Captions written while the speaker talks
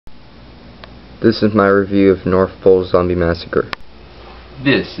This is my review of North Pole Zombie Massacre.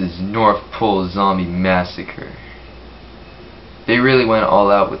 This is North Pole Zombie Massacre. They really went all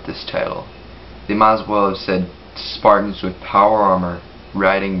out with this title. They might as well have said Spartans with power armor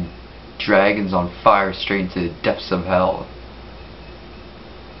riding dragons on fire straight into the depths of hell.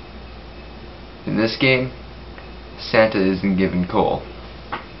 In this game, Santa isn't given coal.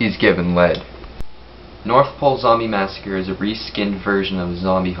 He's given lead. North Pole Zombie Massacre is a reskinned version of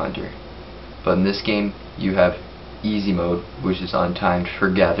Zombie Hunter. But in this game, you have easy mode, which is untimed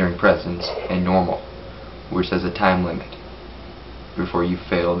for gathering presents, and normal, which has a time limit before you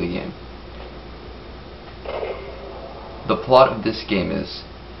fail the game. The plot of this game is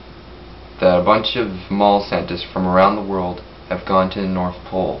that a bunch of mall Santas from around the world have gone to the North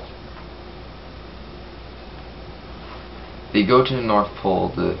Pole. They go to the North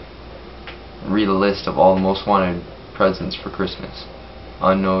Pole to read a list of all the most wanted presents for Christmas.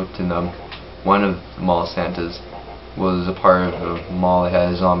 Unknown to them, one of the mall Santas was a part of a mall that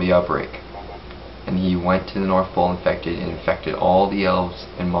had a zombie outbreak, and he went to the North Pole and infected all the elves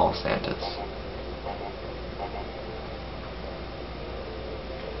and mall Santas.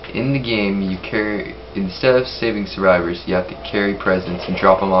 In the game, instead of saving survivors, you have to carry presents and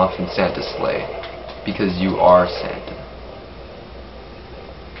drop them off in Santa's sleigh, because you are Santa.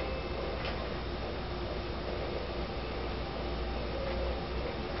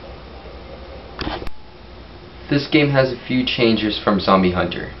 This game has a few changes from Zombie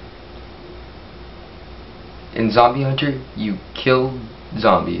Hunter. In Zombie Hunter, you kill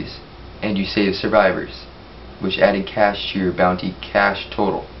zombies and you save survivors, which added cash to your bounty cash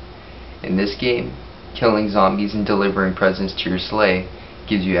total. In this game, killing zombies and delivering presents to your sleigh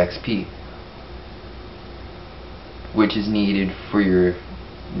gives you XP, which is needed for your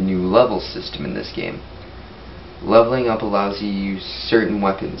new level system in this game. Leveling up allows you to use certain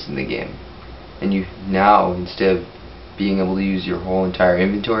weapons in the game. And you now, instead of being able to use your whole entire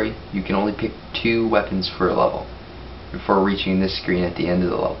inventory, you can only pick 2 weapons for a level before reaching this screen at the end of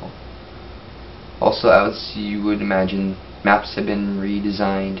the level. Also, as you would imagine, maps have been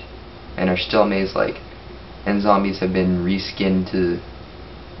redesigned and are still maze-like, and zombies have been reskinned to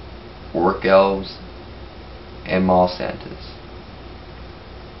orc elves and mall Santas.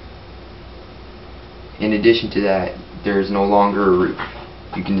 In addition to that, there is no longer a roof.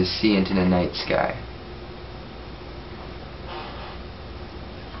 You can just see into the night sky.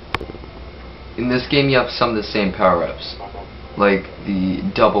 In this game, you have some of the same power-ups, like the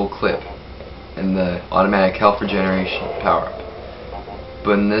double clip and the automatic health regeneration power-up.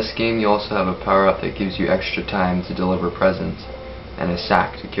 But in this game, you also have a power-up that gives you extra time to deliver presents and a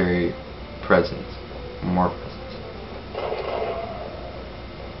sack to carry presents, more presents.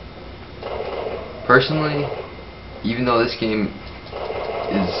 Personally, even though this game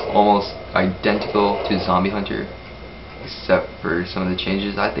is almost identical to Zombie Hunter, except for some of the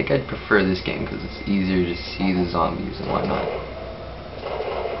changes, I think I'd prefer this game because it's easier to see the zombies and whatnot.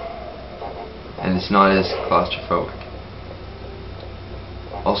 And it's not as claustrophobic.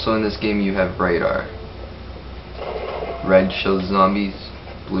 Also in this game you have radar. Red shows zombies,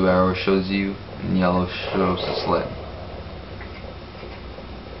 blue arrow shows you, and yellow shows the sled.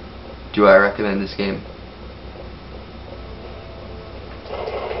 Do I recommend this game?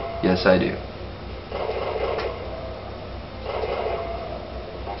 Yes, I do.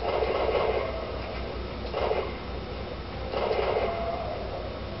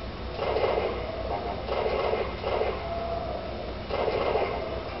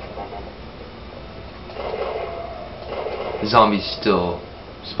 Zombies still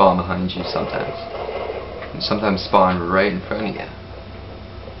spawn behind you sometimes, and sometimes spawn right in front of you.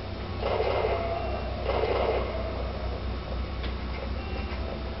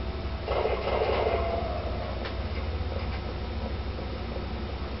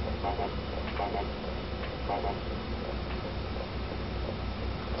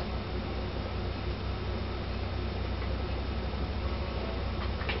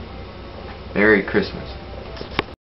 Merry Christmas.